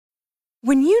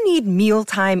When you need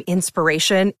mealtime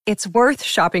inspiration, it's worth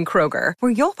shopping Kroger,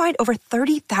 where you'll find over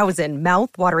 30,000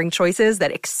 mouth-watering choices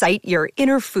that excite your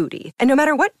inner foodie. And no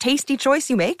matter what tasty choice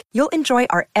you make, you'll enjoy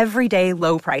our everyday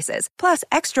low prices, plus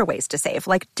extra ways to save,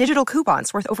 like digital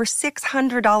coupons worth over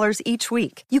 $600 each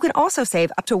week. You can also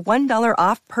save up to $1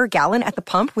 off per gallon at the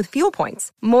pump with fuel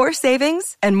points. More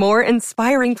savings and more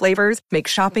inspiring flavors make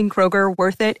shopping Kroger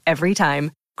worth it every time.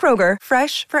 Kroger,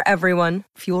 fresh for everyone.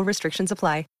 Fuel restrictions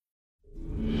apply.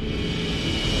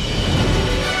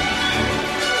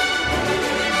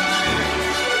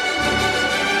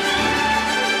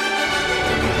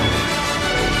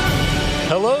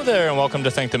 Hello there, and welcome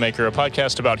to Thank the Maker, a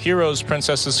podcast about heroes,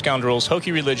 princesses, scoundrels,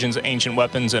 hokey religions, ancient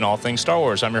weapons, and all things Star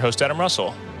Wars. I'm your host, Adam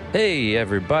Russell. Hey,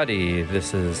 everybody.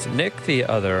 This is Nick, the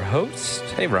other host.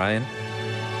 Hey, Ryan.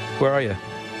 Where are you?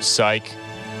 Psych.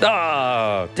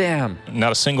 Oh, damn.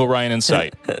 Not a single Ryan in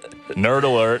sight. Nerd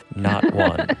alert. Not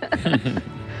one.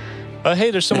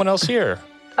 Hey, there's someone else here.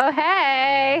 Oh,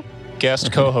 hey.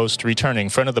 Guest co-host returning,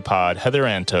 friend of the pod, Heather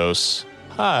Antos.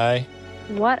 Hi.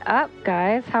 What up,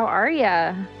 guys? How are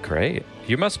ya? Great.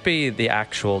 You must be the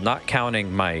actual, not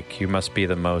counting Mike, you must be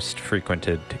the most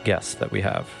frequented guest that we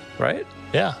have, right?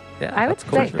 Yeah. Yeah, I would that's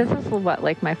cool. say this is what,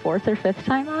 like my fourth or fifth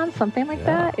time on? Something like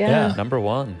that? Yeah. Number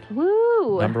one.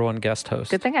 Woo. Number one guest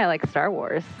host. Good thing I like Star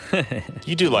Wars.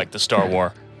 You do like the Star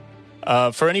War.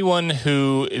 For anyone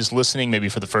who is listening maybe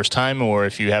for the first time, or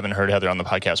if you haven't heard Heather on the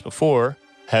podcast before,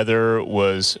 Heather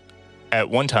was at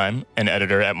one time an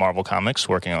editor at Marvel Comics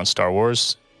working on Star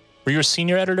Wars. Were you a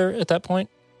senior editor at that point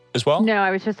as well? No,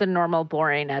 I was just a normal,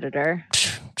 boring editor.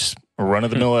 Just a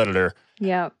run-of-the-mill editor.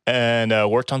 Yep.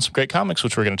 And worked on some great comics,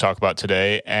 which we're going to talk about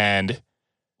today, and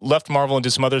left Marvel and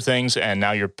did some other things, and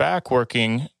now you're back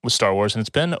working with Star Wars, and it's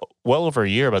been well over a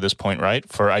year by this point, right,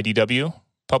 for IDW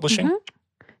Publishing? Mm-hmm.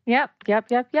 Yep.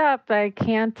 I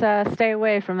can't stay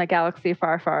away from the galaxy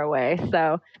far, far away.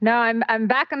 So, no, I'm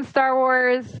back in Star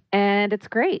Wars, and it's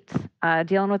great.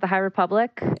 Dealing with the High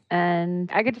Republic,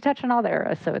 and I get to touch on all the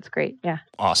eras, so it's great. Yeah.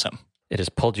 Awesome. It has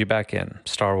pulled you back in.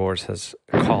 Star Wars has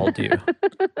called you.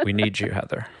 We need you,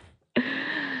 Heather.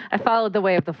 I followed the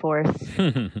way of the Force.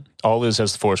 All is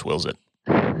as the Force wills it,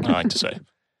 I like to say.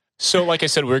 So, like I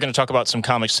said, we're going to talk about some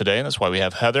comics today, and that's why we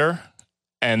have Heather.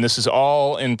 And this is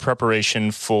all in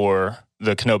preparation for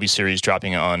the Kenobi series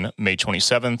dropping on May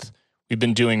 27th. We've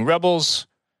been doing Rebels,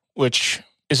 which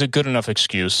is a good enough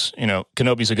excuse. You know,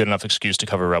 Kenobi's a good enough excuse to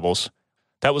cover Rebels.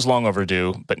 That was long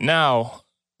overdue. But now,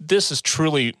 this is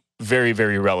truly very,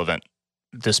 very relevant.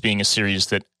 This being a series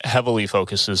that heavily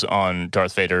focuses on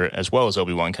Darth Vader as well as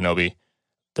Obi-Wan Kenobi.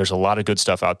 There's a lot of good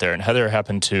stuff out there. And Heather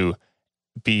happened to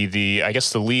be the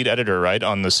lead editor, right,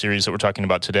 on the series that we're talking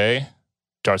about today.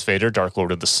 Darth Vader, Dark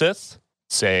Lord of the Sith.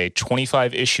 It's a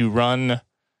 25-issue run,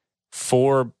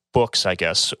 4 books, I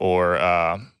guess, or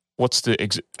what's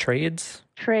the... Trades?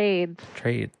 Trades.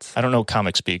 I don't know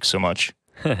comic speak so much.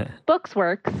 Books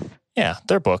works. Yeah,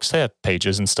 they're books. They have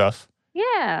pages and stuff.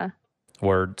 Yeah.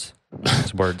 Words.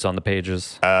 It's words on the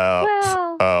pages.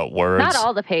 Words. Not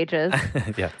all the pages.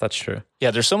 Yeah, that's true. Yeah,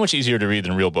 they're so much easier to read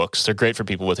than real books. They're great for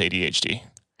people with ADHD.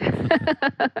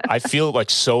 I feel like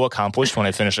so accomplished when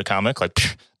I finish a comic. Like,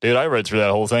 dude, I read through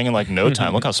that whole thing in like no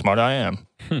time. Look how smart I am.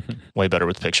 Way better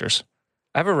with pictures.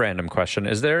 I have a random question.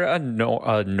 Is there a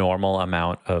normal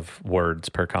amount of words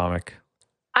per comic?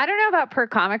 I don't know about per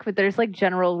comic, but there's like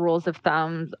general rules of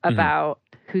thumb about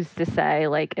who's to say,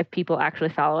 like if people actually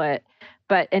follow it.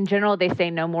 But in general, they say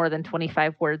no more than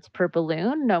 25 words per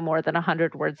balloon, no more than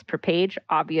 100 words per page.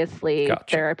 Obviously,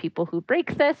 There are people who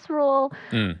break this rule,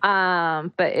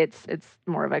 but it's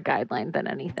more of a guideline than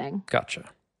anything. Gotcha.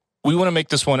 We want to make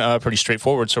this one pretty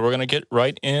straightforward, so we're going to get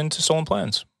right into Stolen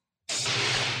Plans.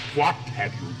 What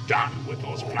have you done with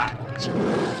those plans?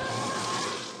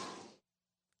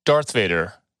 Darth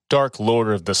Vader, Dark Lord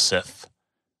of the Sith.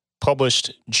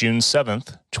 Published June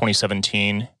 7th,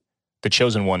 2017. The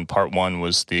Chosen One Part 1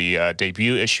 was the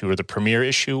debut issue or the premiere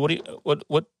issue.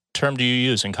 What term do you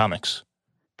use in comics?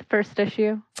 The first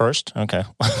issue. First? Okay.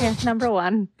 Yeah, number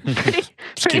 1.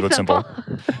 Just keep it simple.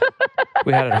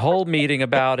 We had a whole meeting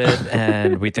about it,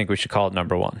 and we think we should call it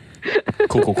number 1.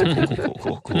 Cool.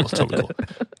 That's totally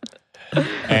cool.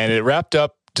 And it wrapped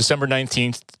up December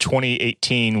 19th,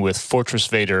 2018 with Fortress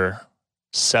Vader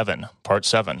 7, Part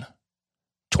 7.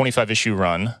 25-issue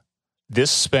run. This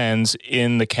spans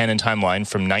in the canon timeline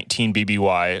from 19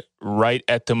 BBY, right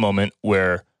at the moment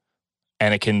where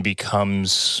Anakin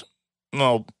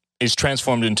is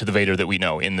transformed into the Vader that we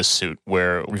know in this suit,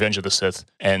 where Revenge of the Sith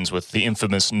ends with the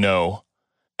infamous no,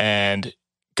 and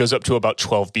goes up to about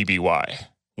 12 BBY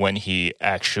when he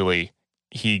actually,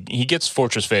 he gets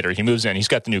Fortress Vader. He moves in. He's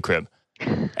got the new crib.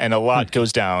 And a lot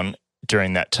goes down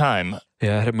during that time.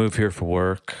 Yeah, I had to move here for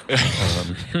work.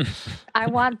 I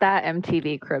want that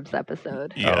MTV Cribs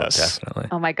episode. Yes. Oh, definitely.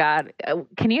 Oh my God.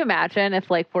 Can you imagine if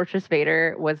like Fortress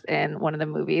Vader was in one of the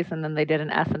movies and then they did an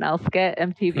SNL skit,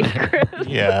 MTV Cribs?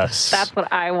 Yes. That's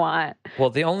what I want.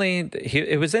 Well,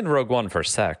 it was in Rogue One for a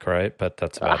sec, right? But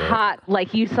that's about it.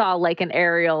 Like you saw like an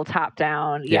aerial top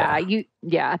down.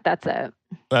 Yeah, that's it.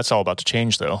 That's all about to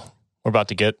change, though. We're about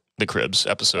to get the Cribs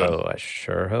episode. Oh, I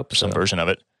sure hope so. Some version of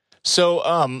it.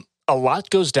 So, a lot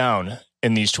goes down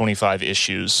in these 25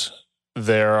 issues.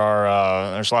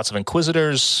 There's lots of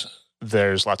Inquisitors.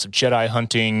 There's lots of Jedi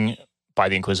hunting by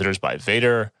the Inquisitors by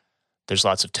Vader. There's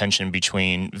lots of tension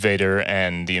between Vader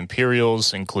and the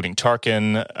Imperials, including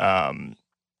Tarkin,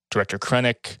 Director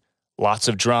Krennic. Lots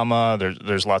of drama.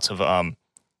 There's lots of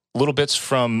little bits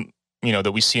from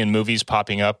that we see in movies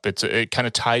popping up. It kind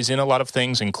of ties in a lot of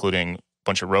things, including a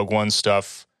bunch of Rogue One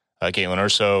stuff. Galen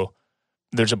Erso.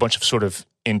 There's a bunch of sort of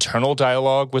internal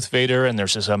dialogue with Vader, and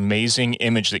there's this amazing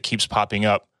image that keeps popping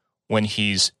up when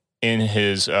he's in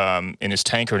his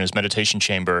tank or in his meditation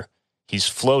chamber. He's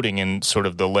floating in sort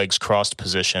of the legs crossed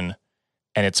position,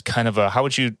 and it's kind of how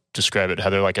would you describe it,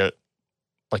 Heather? Like a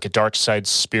dark side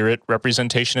spirit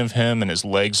representation of him, and his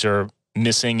legs are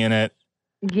missing in it.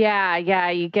 Yeah,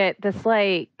 you get this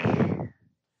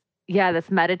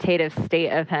this meditative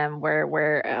state of him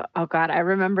where oh God, I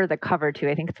remember the cover too.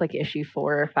 I think it's like issue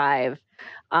 4 or 5,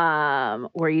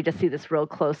 where you just see this real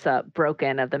close up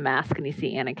broken of the mask and you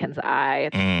see Anakin's eye.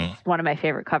 It's one of my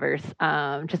favorite covers.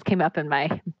 Just came up in my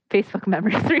Facebook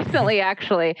memories recently,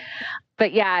 actually.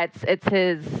 But yeah, it's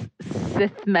his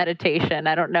Sith meditation.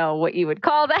 I don't know what you would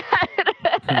call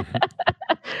that.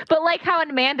 But like how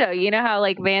in Mando, you know how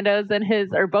like Mando's in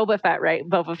or Boba Fett, right?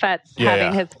 Boba Fett's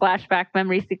having his flashback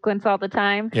memory sequence all the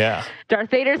time. Yeah.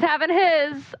 Darth Vader's having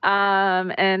his,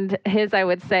 and his, I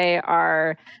would say,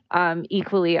 are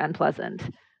equally unpleasant.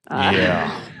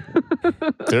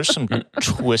 There's some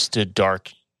twisted,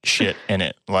 dark shit in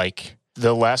it. Like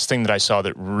the last thing that I saw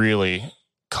that really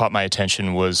caught my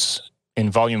attention was in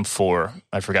volume 4.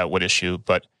 I forgot what issue,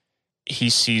 but he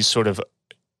sees sort of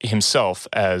himself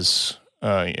as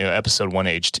episode 1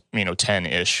 aged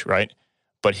 10-ish, right?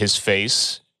 But his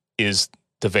face is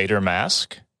the Vader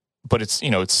mask, but it's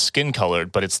it's skin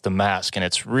colored, but it's the mask, and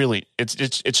it's really it's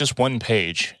just one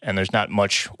page, and there's not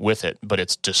much with it, but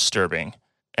it's disturbing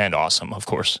and awesome, of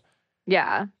course.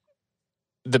 Yeah.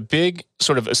 The big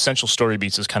sort of essential story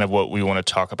beats is kind of what we want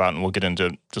to talk about, and we'll get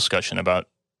into discussion about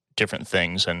different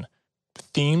things and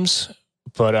themes,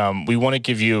 but we want to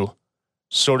give you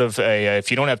sort of if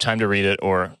you don't have time to read it,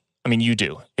 or you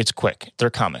do. It's quick.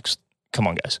 They're comics. Come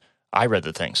on, guys. I read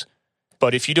the things.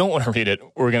 But if you don't want to read it,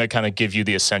 we're going to kind of give you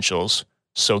the essentials.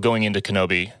 So going into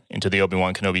Kenobi, into the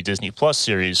Obi-Wan Kenobi Disney Plus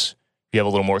series, you have a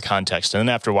little more context. And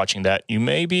then after watching that, you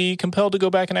may be compelled to go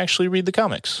back and actually read the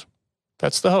comics.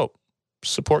 That's the hope.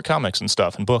 Support comics and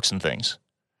stuff and books and things.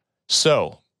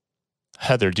 So,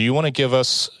 Heather, do you want to give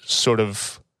us sort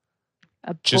of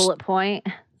a bullet point?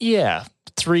 Yeah.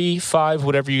 3, 5,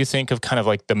 whatever you think of kind of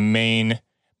like the main,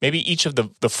 maybe each of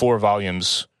the 4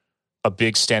 volumes, a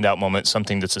big standout moment,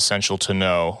 something that's essential to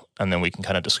know, and then we can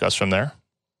kind of discuss from there.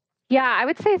 Yeah, I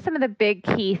would say some of the big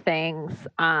key things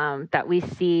that we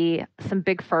see, some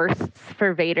big firsts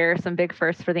for Vader, some big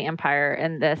firsts for the Empire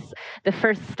in this. The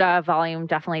first volume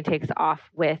definitely takes off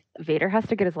with Vader has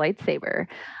to get his lightsaber.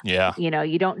 Yeah.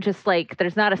 You don't just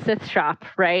there's not a Sith shop,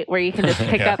 right, where you can just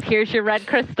pick up, here's your red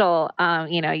crystal.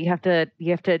 You have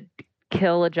to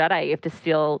kill a Jedi. You have to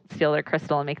steal their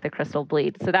crystal and make the crystal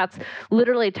bleed. So that's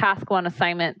literally task 1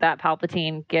 assignment that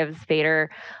Palpatine gives Vader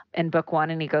in book 1,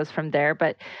 and he goes from there.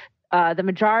 But the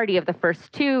majority of the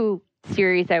first 2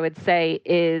 series, I would say,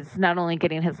 is not only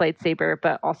getting his lightsaber,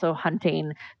 but also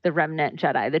hunting the remnant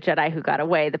Jedi, the Jedi who got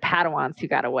away, the Padawans who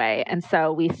got away. And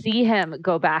so we see him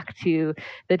go back to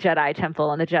the Jedi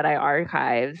Temple and the Jedi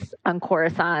Archives on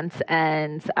Coruscant,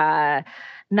 and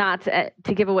not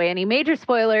to give away any major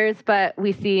spoilers, but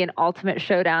we see an ultimate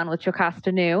showdown with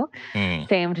Jocasta Nu,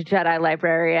 famed Jedi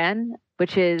librarian,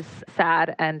 which is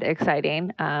sad and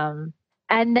exciting.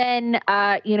 And then,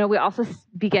 we also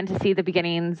begin to see the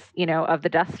beginnings, of the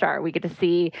Death Star. We get to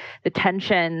see the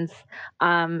tensions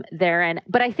therein.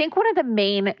 But I think one of the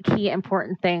main key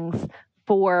important things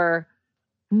for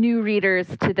new readers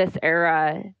to this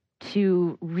era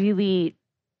to really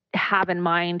have in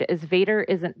mind is Vader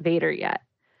isn't Vader yet.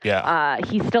 Yeah.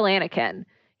 He's still Anakin.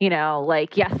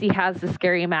 Yes, he has the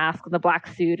scary mask and the black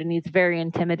suit, and he's very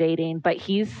intimidating, but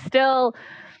he's still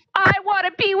I want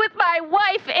to be with my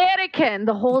wife, Anakin,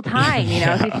 the whole time. You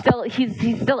know,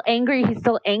 he's still angry. He's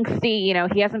still angsty. You know,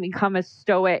 he hasn't become as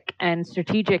stoic and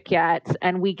strategic yet.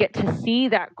 And we get to see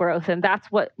that growth. And that's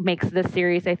what makes this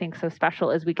series, I think, so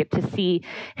special is we get to see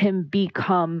him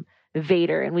become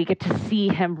Vader, and we get to see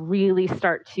him really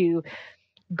start to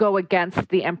go against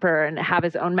the Emperor and have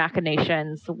his own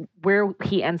machinations, where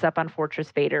he ends up on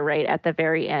Fortress Vader right at the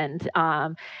very end.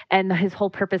 And his whole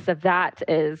purpose of that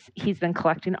is he's been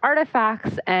collecting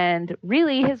artifacts, and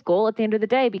really his goal at the end of the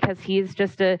day, because he's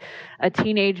just a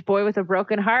teenage boy with a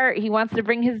broken heart, he wants to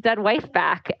bring his dead wife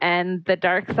back. And the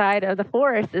dark side of the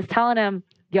Force is telling him,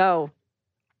 yo,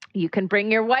 you can bring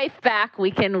your wife back.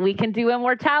 We can do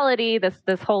immortality.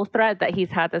 This whole thread that he's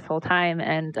had this whole time,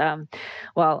 and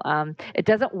it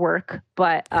doesn't work.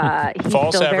 But he's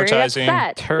false still advertising. Very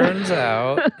upset. Turns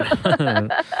out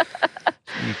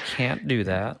you can't do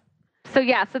that. So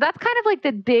that's kind of like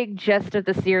the big gist of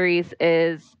the series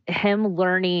is him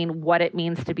learning what it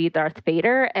means to be Darth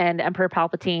Vader, and Emperor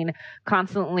Palpatine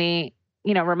constantly,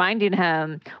 you know, reminding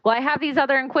him, well, I have these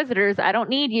other Inquisitors. I don't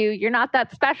need you. You're not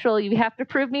that special. You have to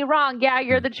prove me wrong. Yeah,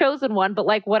 you're the chosen one, but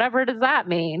like, whatever does that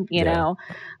mean, you know?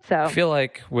 So I feel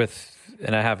like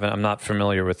I'm not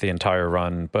familiar with the entire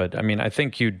run, but I mean, I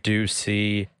think you do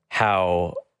see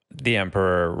how the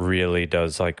Emperor really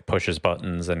does like pushes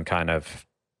buttons and kind of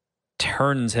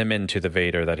turns him into the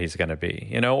Vader that he's going to be,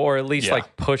 you know, or at least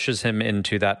like pushes him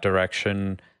into that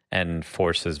direction and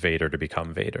forces Vader to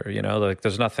become Vader, you know? Like,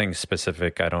 there's nothing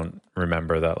specific, I don't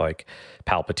remember, that, like,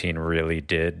 Palpatine really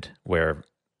did where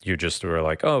you just were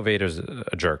like, oh, Vader's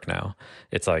a jerk now.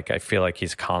 It's like, I feel like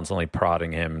he's constantly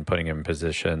prodding him and putting him in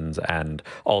positions, and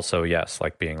also, yes,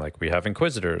 like, being like, we have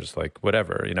Inquisitors, like,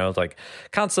 whatever, you know? Like,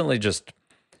 constantly just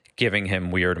giving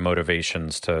him weird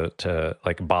motivations to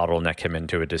like bottleneck him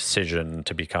into a decision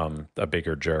to become a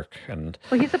bigger jerk. And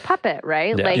he's a puppet,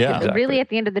 right? Exactly. Really at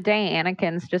the end of the day,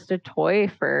 Anakin's just a toy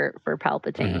for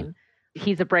Palpatine. Mm-hmm.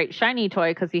 He's a bright, shiny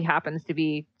toy because he happens to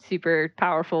be super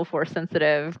powerful, force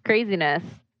sensitive craziness,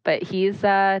 but he's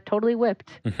totally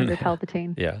whipped under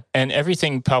Palpatine. Yeah. And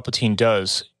everything Palpatine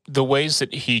does, the ways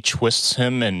that he twists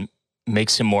him and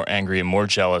makes him more angry and more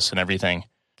jealous and everything,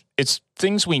 it's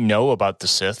things we know about the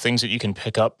Sith, things that you can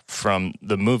pick up from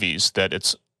the movies, that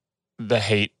it's the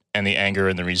hate and the anger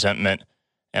and the resentment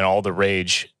and all the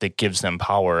rage that gives them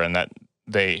power, and that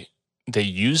they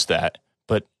use that.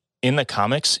 But in the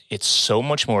comics, it's so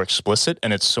much more explicit,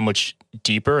 and it's so much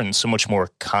deeper and so much more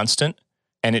constant.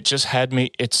 And it just had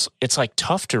me, it's like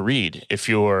tough to read if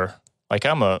you're like,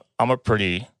 I'm a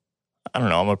pretty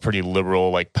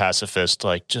liberal, like pacifist,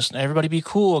 like just everybody be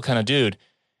cool kind of dude.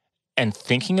 And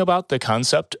thinking about the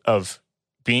concept of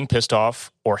being pissed off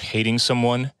or hating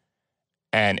someone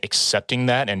and accepting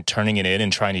that and turning it in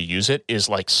and trying to use it is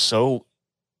like so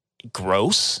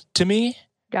gross to me.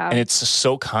 Yeah. And it's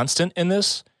so constant in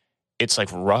this. It's like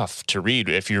rough to read.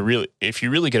 If you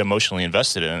really get emotionally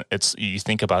invested in it, you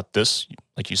think about this,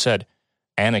 like you said,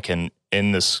 Anakin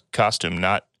in this costume,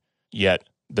 not yet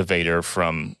the Vader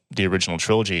from the original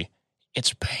trilogy.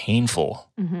 It's painful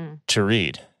to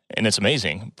read. And it's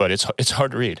amazing, but it's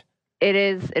hard to read. It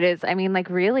is. I mean, like,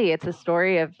 really, it's a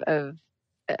story of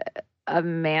a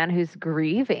man who's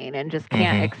grieving and just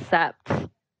can't accept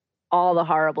all the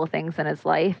horrible things in his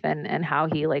life, and how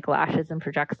he like lashes and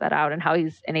projects that out, and how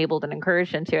he's enabled and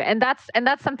encouraged into it. And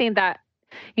that's something that,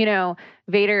 you know,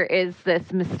 Vader is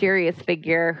this mysterious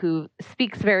figure who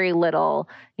speaks very little,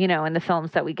 you know, in the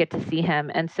films that we get to see him.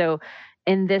 And so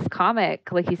in this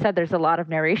comic, like you said, there's a lot of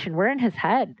narration. We're in his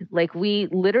head. Like, we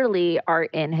literally are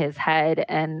in his head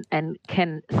and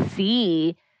can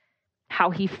see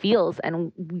how he feels,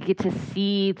 and we get to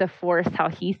see the Force, how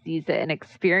he sees it, and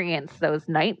experience those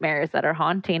nightmares that are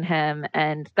haunting him.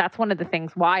 And that's one of the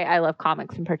things why I love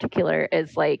comics in particular,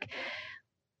 is like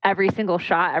every single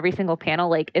shot, every single panel,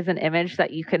 like, is an image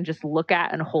that you can just look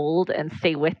at and hold and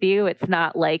stay with you. It's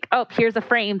not like, oh, here's a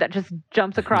frame that just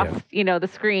jumps across, you know, the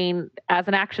screen as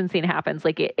an action scene happens.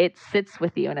 Like, it sits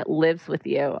with you and it lives with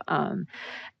you.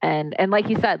 And like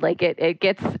you said, like it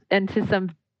gets into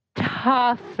some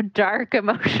tough, dark,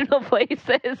 emotional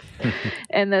places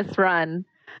in this run.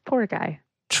 Poor guy.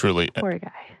 Truly. Poor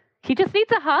guy. He just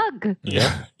needs a hug.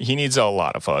 Yeah. He needs a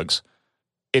lot of hugs.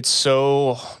 It's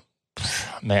so...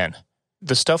 Man,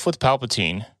 the stuff with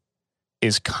Palpatine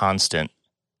is constant,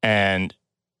 and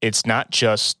it's not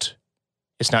just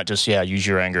use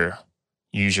your anger,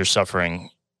 use your suffering.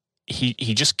 He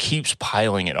just keeps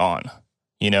piling it on,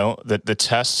 you know, the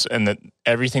tests and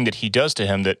everything that he does to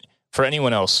him, that for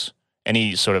anyone else,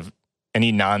 any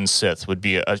non-Sith would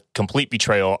be a complete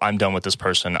betrayal. I'm done with this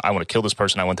person. I want to kill this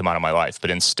person. I want them out of my life.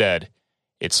 But instead,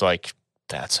 it's like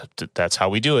that's how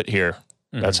we do it here.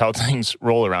 That's how things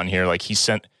roll around here. Like he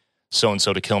sent so and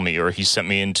so to kill me, or he sent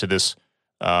me into this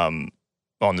on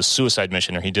the suicide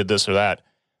mission, or he did this or that,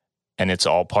 and it's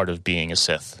all part of being a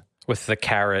Sith. With the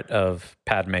carrot of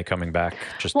Padme coming back,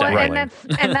 just well, dangling.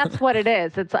 and that's what it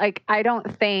is. It's like I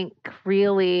don't think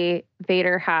really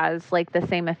Vader has like the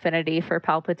same affinity for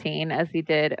Palpatine as he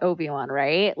did Obi-Wan,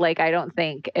 right? Like I don't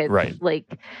think it's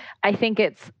like I think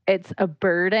it's a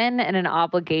burden and an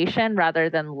obligation rather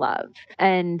than love.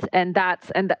 And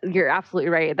you're absolutely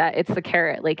right that it's the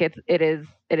carrot. Like it is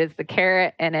the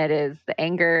carrot and it is the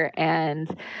anger.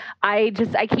 And I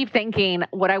keep thinking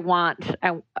what I want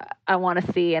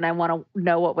to see, and I want to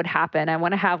know what would happen. I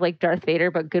want to have like Darth Vader,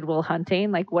 but Good Will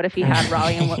Hunting. Like what if he had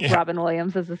Robin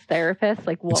Williams as his therapist?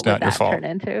 Like what would that turn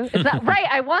into? Is that right?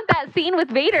 I want that scene with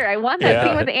Vader. I want that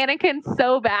scene with Anakin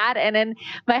so bad. And in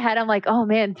my head, I'm like, oh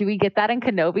man, do we get that in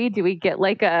Kenobi? Do we get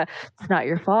like it's not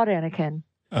your fault, Anakin?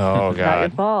 Oh, God. It's not your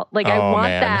fault. Like, I want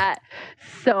that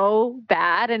so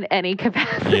bad in any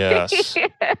capacity. Yes.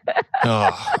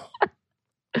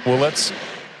 Well,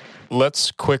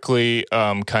 let's quickly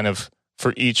kind of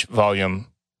for each volume.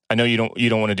 I know you don't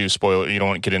want to do you don't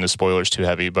want to get into spoilers too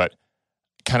heavy, but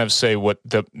kind of say what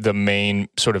the main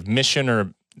sort of mission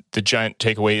or the giant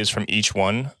takeaway is from each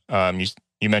one.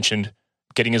 You mentioned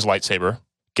getting his lightsaber,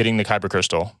 getting the Kyber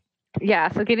crystal.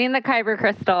 Yeah, so getting the Kyber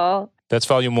crystal. That's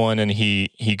volume 1, and he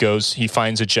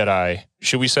finds a Jedi.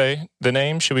 Should we say the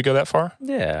name? Should we go that far?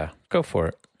 Yeah, go for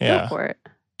it. Yeah. Go for it.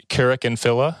 Kirak and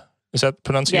Phila. Is that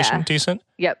pronunciation decent?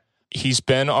 Yep. He's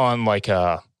been on like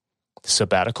a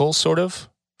sabbatical sort of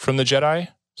from the Jedi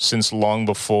since long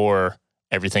before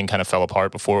everything kind of fell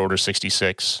apart, before Order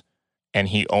 66. And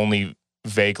he only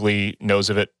vaguely knows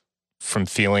of it from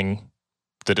feeling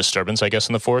the disturbance, I guess,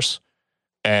 in the Force.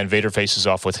 And Vader faces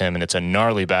off with him, and it's a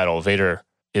gnarly battle. Vader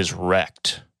is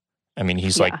wrecked. I mean,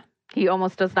 he's like... He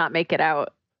almost does not make it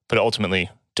out. But ultimately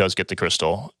does get the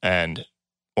crystal and,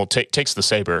 takes the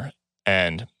saber.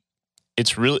 And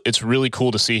it's really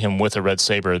cool to see him with a red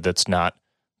saber that's not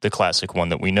the classic one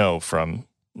that we know from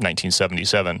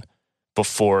 1977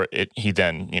 before he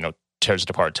then, tears it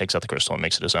apart, takes out the crystal and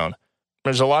makes it his own.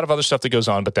 There's a lot of other stuff that goes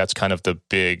on, but that's kind of the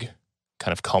big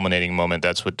kind of culminating moment.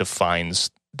 That's what defines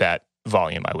that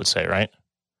volume, I would say, right?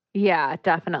 Yeah,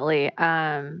 definitely.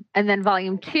 And then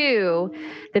volume 2,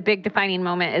 the big defining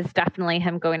moment is definitely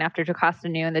him going after Jocasta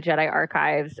Nu in the Jedi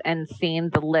archives and seeing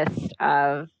the list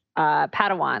of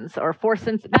Padawans or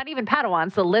not even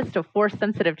Padawans, the list of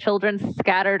Force-sensitive children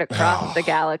scattered across the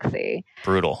galaxy.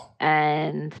 Brutal.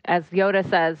 And as Yoda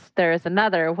says, there is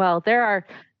another. Well, there are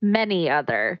many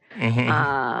other.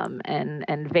 Mm-hmm.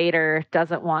 And Vader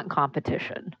doesn't want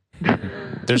competition.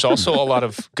 There's also a lot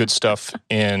of good stuff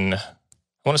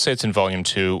I want to say it's in volume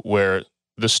 2, where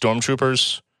the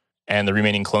stormtroopers and the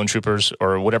remaining clone troopers,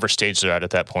 or whatever stage they're at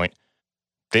that point,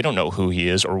 they don't know who he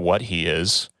is or what he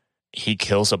is. He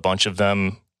kills a bunch of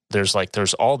them. There's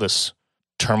all this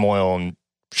turmoil and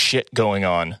shit going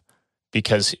on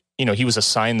because, he was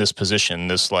assigned this position,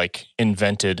 this like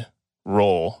invented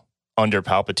role under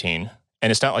Palpatine.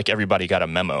 And it's not like everybody got a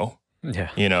memo.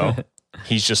 Yeah.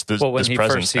 He's just this when he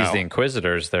presence first sees now. the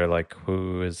Inquisitors, they're like,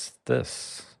 who is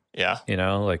this? Yeah.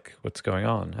 Like what's going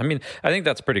on? I mean, I think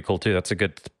that's pretty cool too. That's a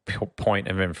good point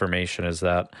of information, is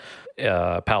that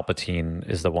Palpatine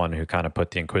is the one who kind of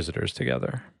put the Inquisitors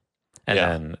together and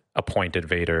then appointed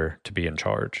Vader to be in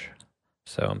charge.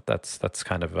 So that's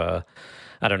kind of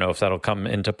I don't know if that'll come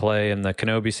into play in the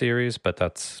Kenobi series, but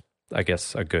that's, I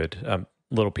guess, a good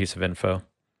little piece of info.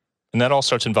 And that all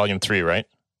starts in volume 3, right?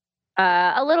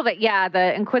 A little bit, yeah.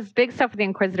 The big stuff with the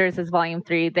Inquisitors is volume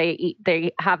 3.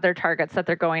 They have their targets that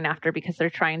they're going after because they're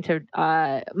trying to.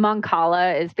 Mon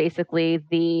Cala is basically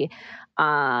the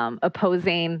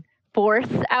opposing force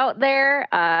out there,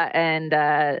 and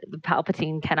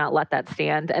Palpatine cannot let that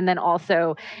stand. And then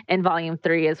also in volume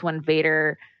 3 is when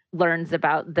Vader learns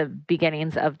about the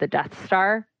beginnings of the Death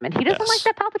Star, and he doesn't like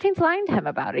that Palpatine's lying to him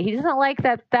about it. He doesn't like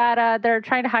that they're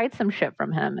trying to hide some shit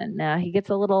from him, and he gets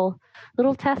a little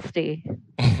testy.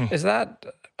 Is that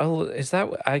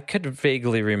I could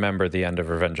vaguely remember the end of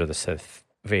Revenge of the Sith,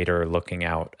 Vader looking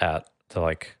out at the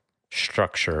like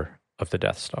structure of the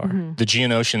Death Star. Mm-hmm. The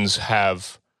Geonosians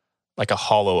have like a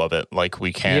hollow of it, like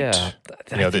we can't.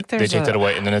 They take that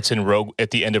away, and then it's in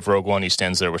at the end of Rogue One. He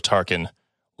stands there with Tarkin,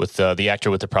 with the actor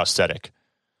with the prosthetic,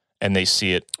 and they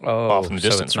see it off in the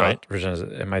distance, right?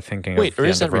 Am I thinking? Wait, or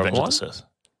is that Rogue Revenge One? of the Sith?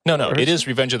 No, it is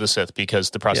Revenge of the Sith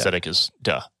because the prosthetic is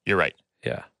You're right.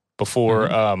 Yeah.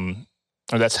 Before, or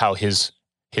that's how his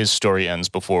story ends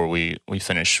before we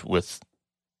finish with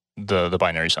the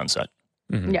binary sunset.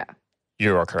 Mm-hmm. Yeah.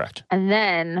 You are correct. And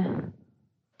then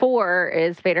 4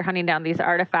 is Vader hunting down these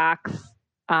artifacts.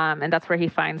 And that's where he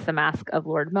finds the Mask of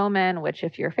Lord Momin, which,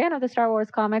 if you're a fan of the Star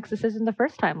Wars comics, this isn't the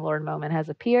first time Lord Momin has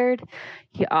appeared.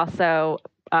 He also,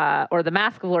 or the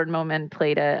Mask of Lord Momin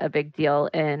played a big deal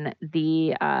in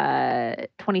the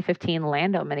 2015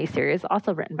 Lando miniseries,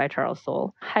 also written by Charles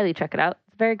Soule. Highly check it out.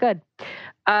 It's very good.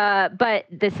 But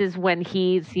this is when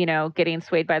he's, getting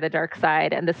swayed by the dark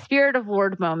side and the spirit of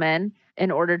Lord Momin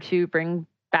in order to bring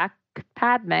back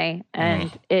Padme,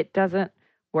 and it doesn't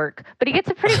work. But he gets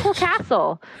a pretty cool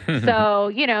castle. So,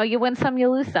 you win some, you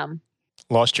lose some.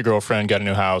 Lost your girlfriend, got a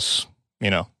new house,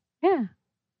 Yeah.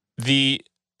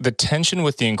 The tension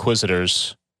with the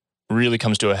Inquisitors really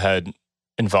comes to a head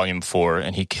in Volume 4,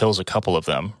 and he kills a couple of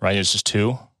them, right? It's just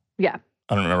 2? Yeah.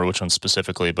 I don't remember which one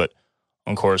specifically, but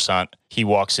on Coruscant, he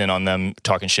walks in on them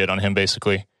talking shit on him,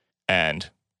 basically, and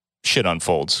shit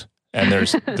unfolds. And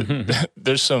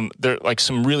there's some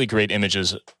really great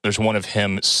images. There's one of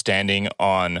him standing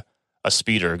on a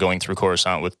speeder going through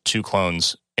Coruscant with 2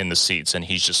 clones in the seats, and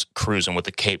he's just cruising with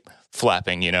the cape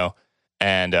flapping,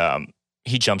 and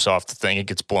he jumps off the thing, it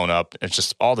gets blown up. It's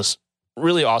just all this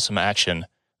really awesome action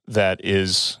that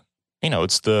is,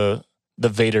 it's the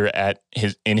Vader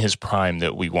in his prime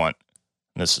that we want.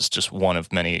 And this is just one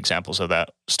of many examples of that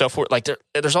stuff where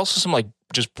there's also some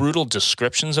just brutal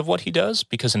descriptions of what he does,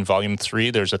 because in Volume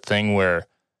 3 there's a thing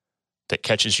that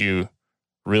catches you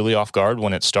really off guard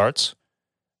when it starts.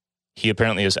 He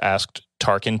apparently has asked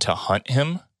Tarkin to hunt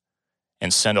him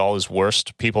and send all his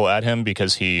worst people at him,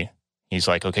 because he's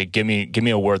like, okay, give me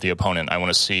a worthy opponent. I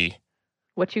want to see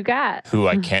what you got. Who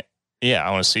I can't. Yeah,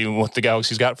 I want to see what the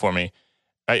galaxy's got for me.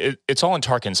 It's all in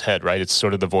Tarkin's head, right? It's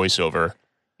sort of the voiceover.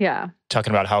 Yeah.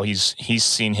 Talking about how he's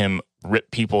seen him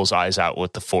rip people's eyes out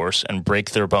with the Force and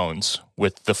break their bones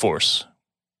with the Force,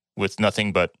 with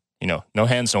nothing but, no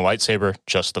hands, no lightsaber,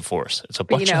 just the Force. It's a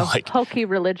bunch of hokey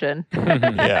religion.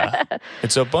 Yeah.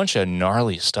 It's a bunch of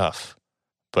gnarly stuff.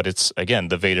 But it's, again,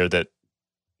 the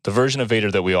version of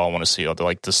Vader that we all want to see,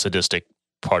 the sadistic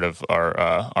part of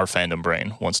our fandom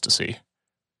brain wants to see.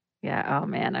 Yeah. Oh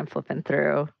man, I'm flipping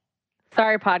through.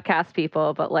 Sorry, podcast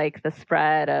people, but the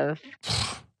spread of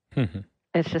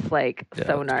it's just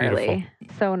so gnarly.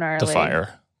 Beautiful. So gnarly. The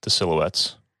fire, the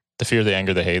silhouettes, the fear, the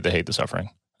anger, the hate, the suffering,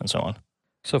 and so on.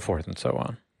 So forth and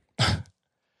so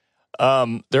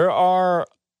on. There are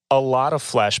a lot of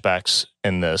flashbacks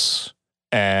in this,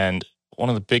 and one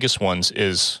of the biggest ones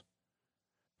is,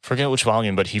 forget which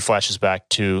volume, but he flashes back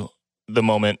to the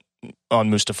moment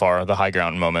on Mustafar, the high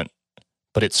ground moment,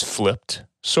 but it's flipped,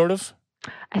 sort of.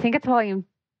 I think it's volume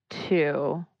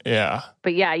 2. Yeah.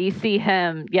 But yeah, you see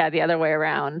him, the other way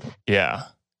around. Yeah.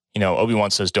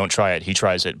 Obi-Wan says, don't try it. He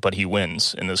tries it, but he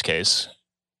wins in this case.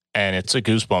 And it's a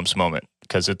goosebumps moment,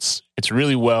 because it's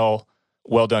really well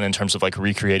done in terms of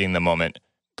recreating the moment,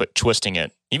 but twisting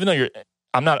it. Even though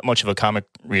I'm not much of a comic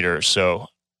reader, so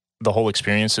the whole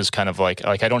experience is kind of like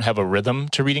I don't have a rhythm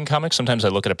to reading comics. Sometimes I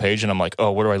look at a page and I'm like,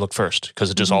 oh, where do I look first? Because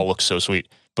it just all looks so sweet.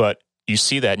 But you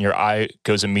see that and your eye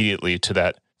goes immediately to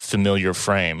that familiar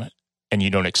frame, and you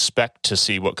don't expect to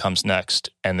see what comes next.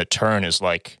 And the turn is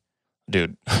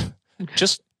dude,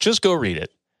 just go read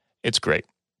it. It's great.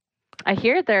 I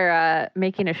hear they're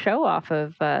making a show off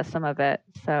of some of it.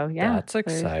 So yeah, that's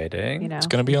exciting. It's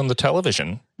going to be on the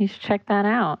television. You should check that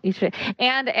out. You should,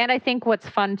 and I think what's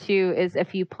fun too is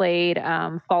if you played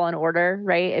Fallen Order,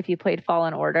 right? If you played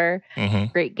Fallen Order,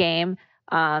 great game.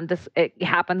 It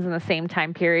happens in the same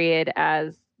time period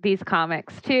as these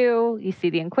comics too. You see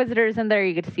the Inquisitors in there.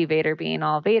 You get to see Vader being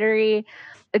all Vadery.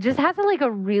 It just has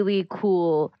a really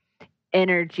cool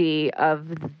energy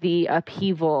of the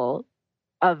upheaval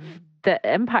of the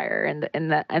Empire in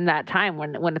that time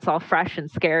when it's all fresh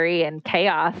and scary and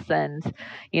chaos, and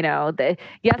the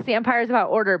Empire is about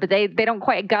order, but they don't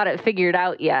quite got it figured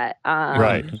out yet.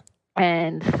 Right.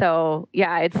 And so,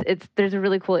 yeah, it's there's a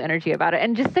really cool energy about it.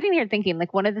 And just sitting here thinking,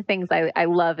 one of the things I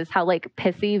love is how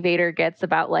pissy Vader gets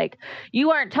about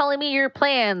you aren't telling me your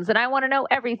plans, and I want to know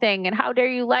everything, and how dare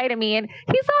you lie to me? And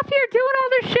he's off here doing all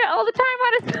this shit all the time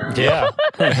on his Yeah.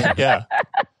 Yeah.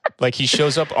 He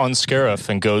shows up on Scarif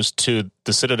and goes to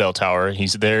the Citadel Tower.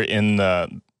 He's there in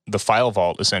the file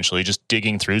vault, essentially, just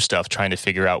digging through stuff, trying to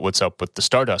figure out what's up with the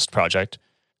Stardust Project.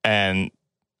 And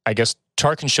I guess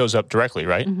Tarkin shows up directly,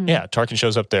 right? Mm-hmm. Yeah, Tarkin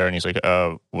shows up there, and he's like,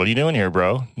 what are you doing here,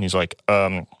 bro? And he's like,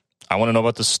 I want to know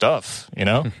about this stuff,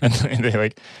 And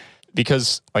they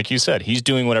because, like you said, he's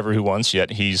doing whatever he wants,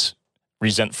 yet he's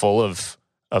resentful of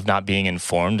not being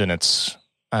informed, and it's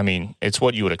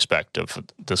what you would expect of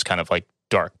this kind of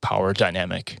dark power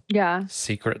dynamic. Yeah.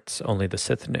 Secrets only the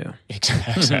Sith knew.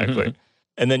 Exactly.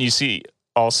 And then you see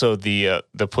also the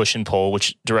push and pull,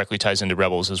 which directly ties into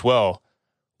Rebels as well,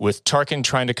 with Tarkin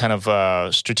trying to kind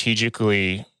of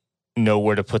strategically know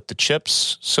where to put the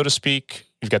chips, so to speak.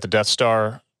 You've got the Death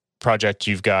Star project.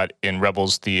 You've got in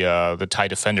Rebels the TIE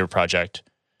Defender project.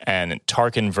 And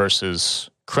Tarkin versus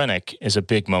Krennic is a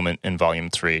big moment in Volume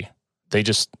 3. They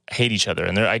just hate each other.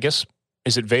 And I guess,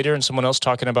 is it Vader and someone else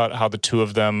talking about how the two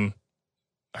of them,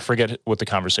 I forget what the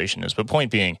conversation is, but point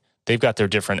being, they've got their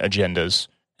different agendas.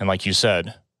 And like you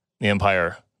said, the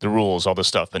Empire, the rules, all this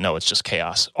stuff. But no, it's just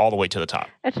chaos all the way to the top.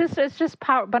 It's just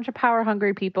a bunch of power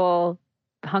hungry people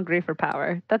hungry for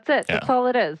power. That's it. Yeah. That's all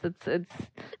it is. It's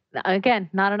again,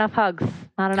 not enough hugs.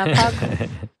 Not enough hugs.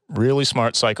 Really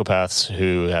smart psychopaths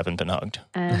who haven't been hugged.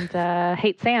 And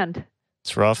hate sand.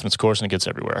 It's rough and it's coarse and it gets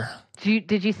everywhere.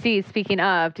 Did you see, speaking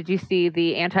of, did you see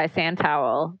the anti-sand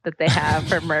towel that they have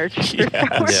for merch for Yes.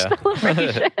 Star Wars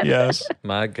Celebration? Yes.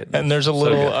 My goodness. And there's a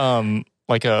little,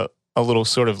 like a little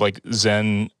sort of like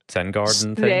Zen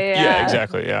garden thing. Yeah,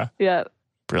 exactly. Yeah. Yeah.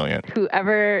 Brilliant.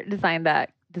 Whoever designed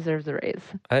that deserves a raise.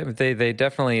 They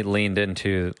definitely leaned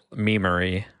into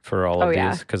memery for all of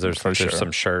these because there's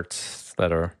some shirts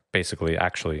that are basically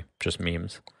actually just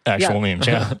memes. Actual memes,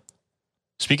 yeah.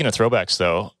 Speaking of throwbacks,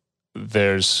 though,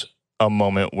 there's a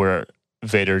moment where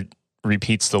Vader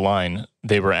repeats the line,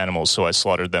 "They were animals, so I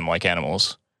slaughtered them like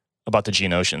animals," about the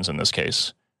Geonosians in this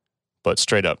case. But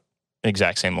straight up,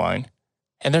 exact same line.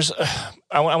 And there's,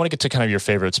 I want to get to kind of your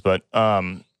favorites, but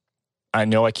I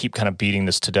know I keep kind of beating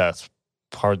this to death,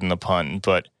 pardon the pun,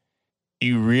 but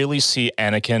you really see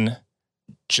Anakin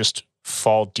just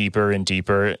fall deeper and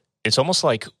deeper. It's almost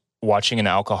like watching an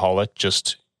alcoholic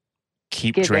just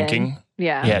keep drinking.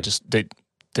 Yeah, just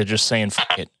they're just saying,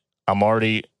 "Fuck it. I'm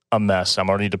already a mess. I'm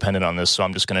already dependent on this, so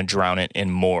I'm just going to drown it in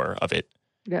more of it."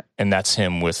 Yeah. And that's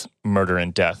him with murder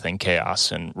and death and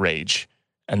chaos and rage.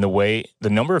 And the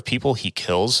number of people he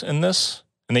kills in this,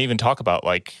 and they even talk about,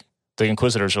 like, the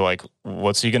Inquisitors are like,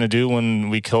 "What's he going to do when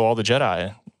we kill all the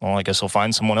Jedi?" Well, I guess he'll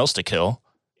find someone else to kill.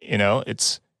 You know,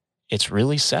 it's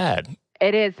really sad.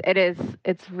 It is.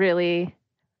 It's really,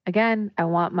 again, I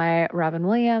want my Robin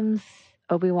Williams,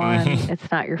 Obi-Wan, it's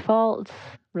not your fault.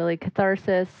 Really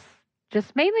catharsis.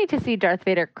 Just mainly to see Darth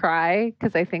Vader cry,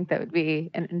 because I think that would be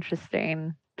an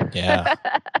interesting,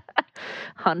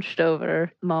 hunched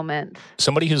over moment.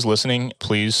 Somebody who's listening,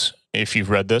 please, if you've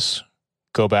read this,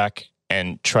 go back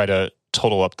and try to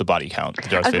total up the body count. The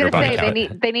Darth Vader body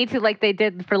count. They need to, like they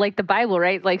did for like the Bible,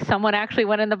 right? Like someone actually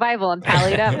went in the Bible and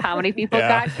tallied up how many people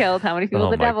got killed, how many people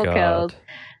the devil killed.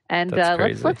 And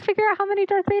let's figure out how many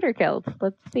Darth Vader killed.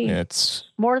 Let's see. It's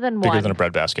more than bigger one. than a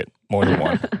breadbasket. More than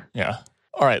one. Yeah.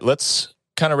 All right, let's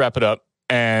kind of wrap it up.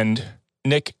 And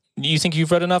Nick, you think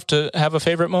you've read enough to have a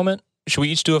favorite moment? Should we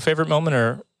each do a favorite moment,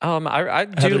 or I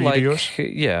do Heather, like yours?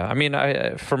 Yeah. I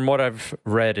mean, from what I've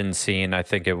read and seen, I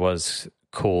think it was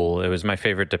cool. It was my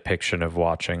favorite depiction of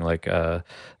watching like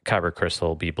Kyber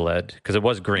Crystal be bled, because it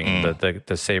was green.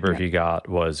 The saber he got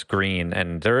was green,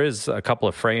 and there is a couple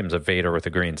of frames of Vader with a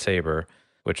green saber,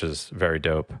 which is very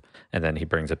dope. And then he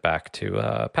brings it back to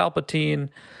Palpatine,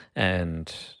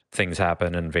 and things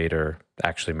happen, and Vader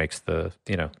actually makes the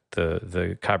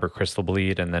Kyber Crystal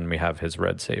bleed, and then we have his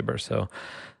red saber. So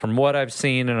from what I've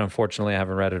seen, and unfortunately I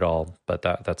haven't read it all, but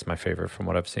that's my favorite from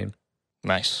what I've seen.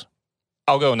 Nice.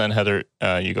 I'll go, and then Heather,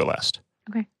 you go last.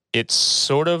 Okay. It's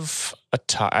sort of a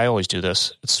tie. I always do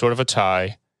this. It's sort of a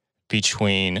tie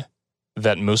between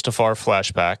that Mustafar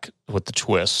flashback with the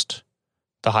twist,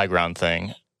 the high ground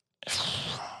thing.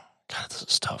 God, this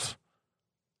is tough.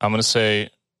 I'm going to say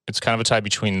it's kind of a tie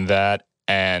between that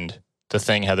and the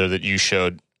thing, Heather, that you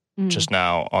showed just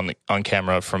now on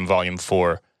camera from Volume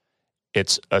 4.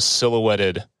 It's a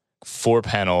silhouetted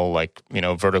 4-panel, like,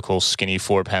 vertical, skinny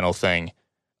 4-panel thing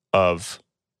of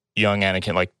young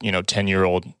Anakin, like,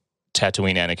 10-year-old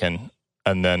Tatooine Anakin,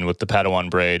 and then with the Padawan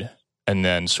braid, and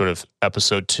then sort of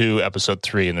episode 2, episode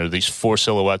 3, and there are these 4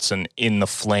 silhouettes, and in the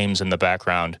flames in the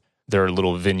background, there are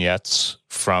little vignettes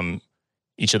from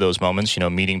each of those moments,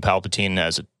 meeting Palpatine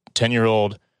as a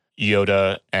 10-year-old,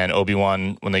 Yoda and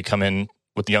Obi-Wan when they come in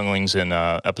with the younglings in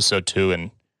episode 2,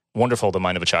 and wonderful the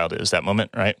mind of a child is, that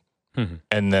moment, right? Mm-hmm.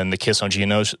 And then the kiss on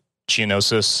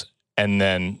Geonosis, and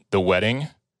then the wedding.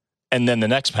 And then the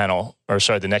next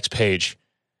page,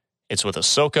 it's with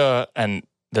Ahsoka, and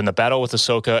then the battle with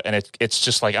Ahsoka, and it's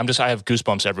just like, I have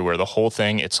goosebumps everywhere. The whole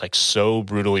thing, it's like so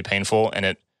brutally painful,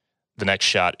 and the next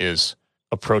shot is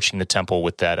approaching the temple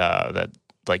with that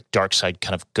like dark side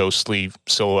kind of ghostly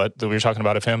silhouette that we were talking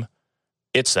about of him.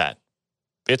 It's that.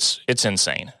 It's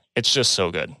insane. It's just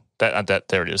so good. That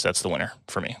there it is. That's the winner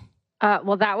for me.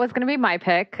 Well, that was going to be my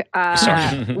pick.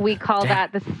 Sorry. We call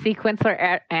that the sequence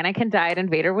where Anakin died and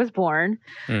Vader was born.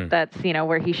 That's,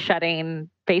 where he's shutting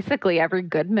basically every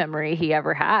good memory he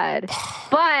ever had.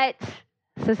 But,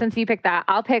 so since you picked that,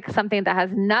 I'll pick something that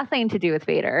has nothing to do with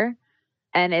Vader.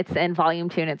 And it's in Volume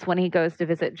 2, and it's when he goes to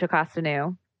visit Jocasta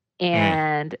Nu.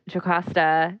 And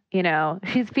Jocasta,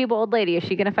 she's a feeble old lady. Is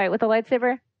she going to fight with a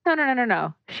lightsaber?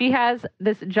 No. She has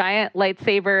this giant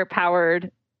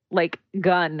lightsaber-powered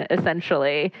gun,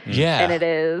 essentially. Yeah. And it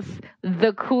is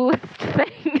the coolest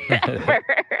thing ever.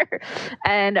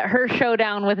 And her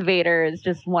showdown with Vader is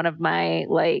just one of my,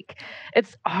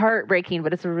 it's heartbreaking,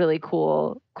 but it's a really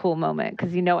cool moment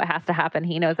because it has to happen.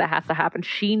 He knows it has to happen.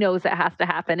 She knows it has to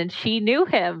happen. And she knew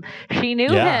him. She knew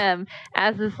him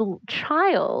as this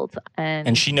child.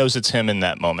 And she knows it's him in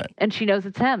that moment. And she knows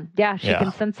it's him. Yeah, she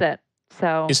can sense it.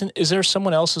 So is there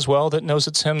someone else as well that knows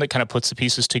it's him that kind of puts the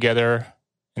pieces together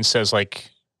and says,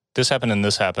 this happened and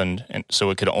this happened, and so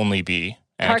it could only be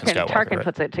Anakin Skywalker. Tarkin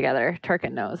puts it together.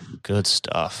 Tarkin knows. Good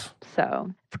stuff. So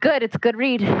it's good. It's a good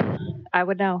read. I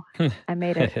would know. I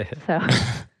made it. So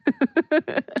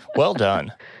well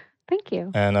done. Thank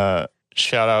you. And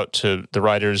shout out to the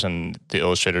writers and the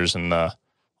illustrators and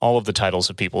all of the titles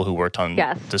of people who worked on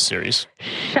this series.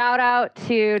 Shout out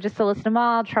to, just to list them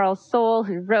all, Charles Soule,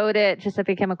 who wrote it,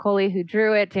 Giuseppe Camicoli, who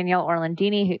drew it, Danielle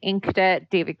Orlandini, who inked it,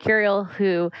 David Curiel,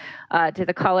 who did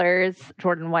the colors,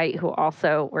 Jordan White, who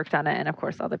also worked on it, and of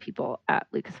course all the people at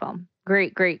Lucasfilm.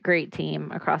 Great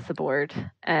team across the board.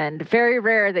 And very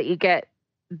rare that you get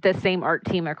the same art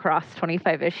team across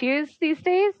 25 issues these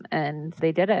days, and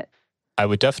they did it. I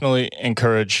would definitely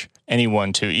encourage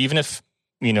anyone to, even if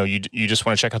you just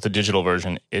want to check out the digital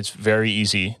version, it's very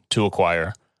easy to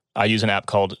acquire. I use an app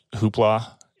called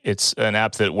Hoopla. It's an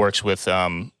app that works with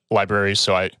libraries.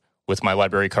 So I, with my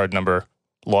library card number,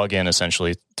 log in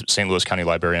essentially to St. Louis County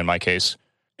Library in my case,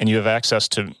 and you have access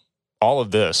to all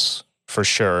of this for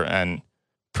sure, and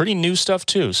pretty new stuff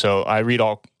too. So I read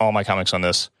all my comics on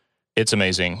this. It's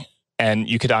amazing. And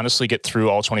you could honestly get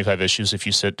through all 25 issues if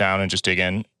you sit down and just dig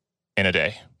in a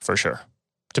day, for sure.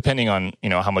 Depending on,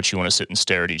 how much you want to sit and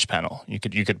stare at each panel. You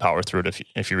could power through it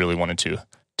if you really wanted to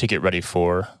get ready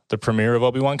for the premiere of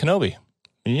Obi-Wan Kenobi.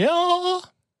 Yeah.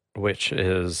 Which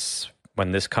is,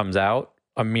 when this comes out,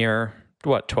 a mere,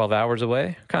 12 hours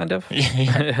away, kind of?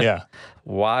 Yeah.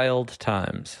 Wild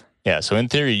times. Yeah, so in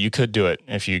theory, you could do it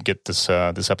if you get this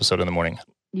episode in the morning.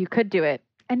 You could do it,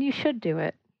 and you should do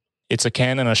it. It's a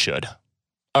can and a should.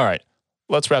 All right,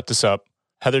 let's wrap this up.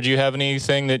 Heather, do you have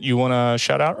anything that you want to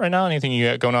shout out right now? Anything you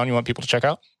got going on you want people to check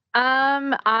out?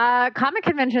 Comic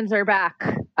conventions are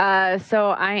back.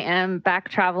 So I am back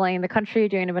traveling the country,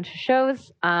 doing a bunch of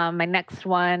shows. My next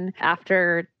one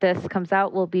after this comes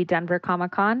out will be Denver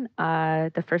Comic Con,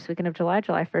 the first weekend of July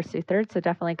 1st through 3rd. So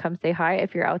definitely come say hi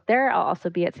if you're out there. I'll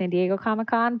also be at San Diego Comic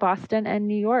Con, Boston, and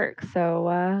New York.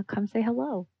 So come say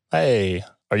hello. Hey,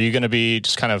 are you going to be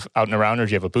just kind of out and around, or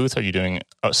do you have a booth? Are you doing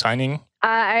a signing?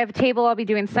 I have a table. I'll be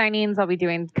doing signings. I'll be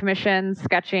doing commissions,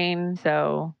 sketching.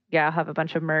 So yeah, I'll have a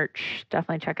bunch of merch.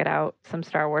 Definitely check it out. Some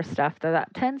Star Wars stuff, though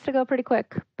that tends to go pretty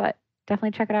quick. But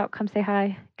definitely check it out. Come say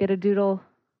hi. Get a doodle.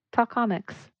 Talk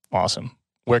comics. Awesome.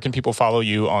 Where can people follow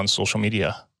you on social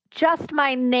media? Just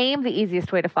my name. The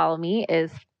easiest way to follow me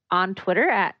is on Twitter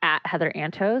at Heather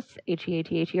Antos,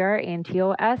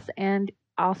 HeatherAntos, and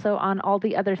also on all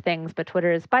the other things. But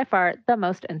Twitter is by far the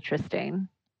most interesting.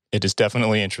 It is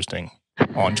definitely interesting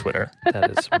on Twitter.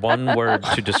 That is one word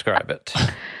to describe it.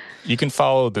 You can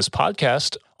follow this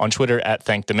podcast on Twitter at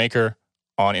Thank the Maker,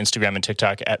 on Instagram and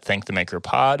TikTok at Thank the Maker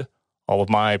Pod. All of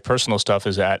my personal stuff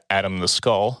is at Adam the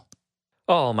Skull.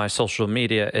 All my social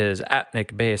media is at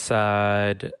Nick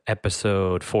Bayside.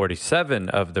 Episode 47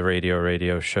 of the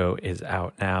Radio Show is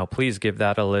out now. Please give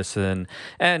that a listen.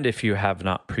 And if you have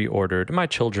not pre-ordered my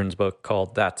children's book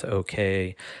called That's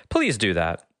Okay, please do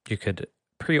that. You could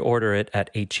pre-order it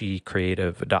at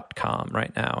hecreative.com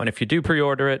right now. And if you do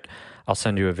pre-order it, I'll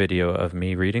send you a video of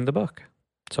me reading the book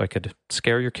so I could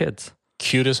scare your kids.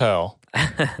 Cute as hell.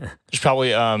 There's probably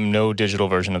no digital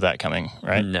version of that coming,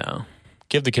 right? No.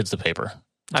 Give the kids the paper.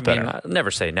 It's better.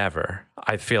 Never say never.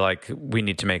 I feel like we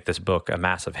need to make this book a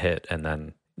massive hit, and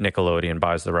then Nickelodeon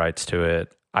buys the rights to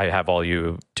it. I have all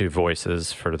you do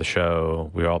voices for the show.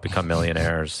 We all become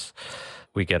millionaires.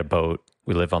 We get a boat.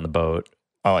 We live on the boat.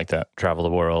 I like that. Travel the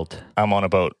world. I'm on a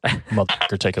boat.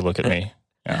 Motherfucker, take a look at me.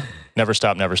 Yeah. Never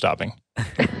stop, never stopping.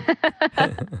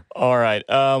 All right.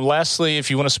 Lastly, if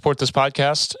you want to support this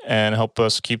podcast and help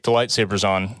us keep the lightsabers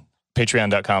on,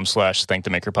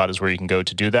 patreon.com/thankthemakerpod is where you can go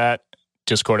to do that.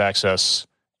 Discord access,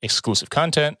 exclusive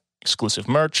content, exclusive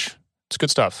merch. It's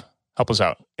good stuff. Help us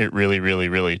out. It really, really,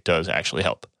 really does actually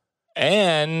help.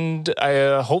 And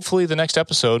hopefully the next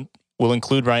episode will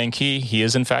include Ryan Key. He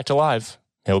is, in fact, alive.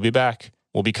 He'll be back.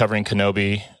 We'll be covering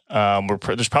Kenobi.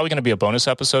 There's probably going to be a bonus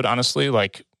episode, honestly,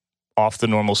 like off the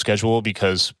normal schedule,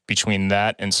 because between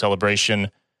that and Celebration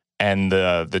and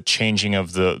the changing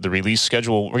of the release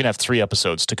schedule, we're going to have 3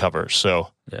 episodes to cover. So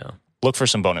Yeah. Look for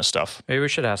some bonus stuff. Maybe we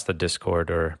should ask the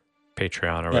Discord or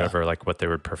Patreon or whatever, like what they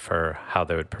would prefer, how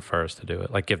they would prefer us to do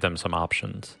it. Like give them some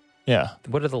options. Yeah.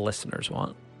 What do the listeners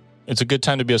want? It's a good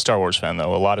time to be a Star Wars fan,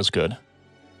 though. A lot is good.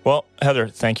 Well, Heather,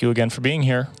 thank you again for being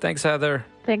here. Thanks, Heather.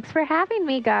 Thanks for having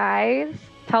me, guys.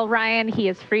 Tell Ryan he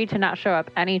is free to not show up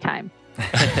anytime.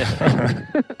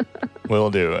 Will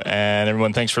do. And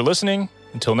everyone, thanks for listening.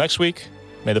 Until next week,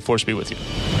 may the Force be with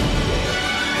you.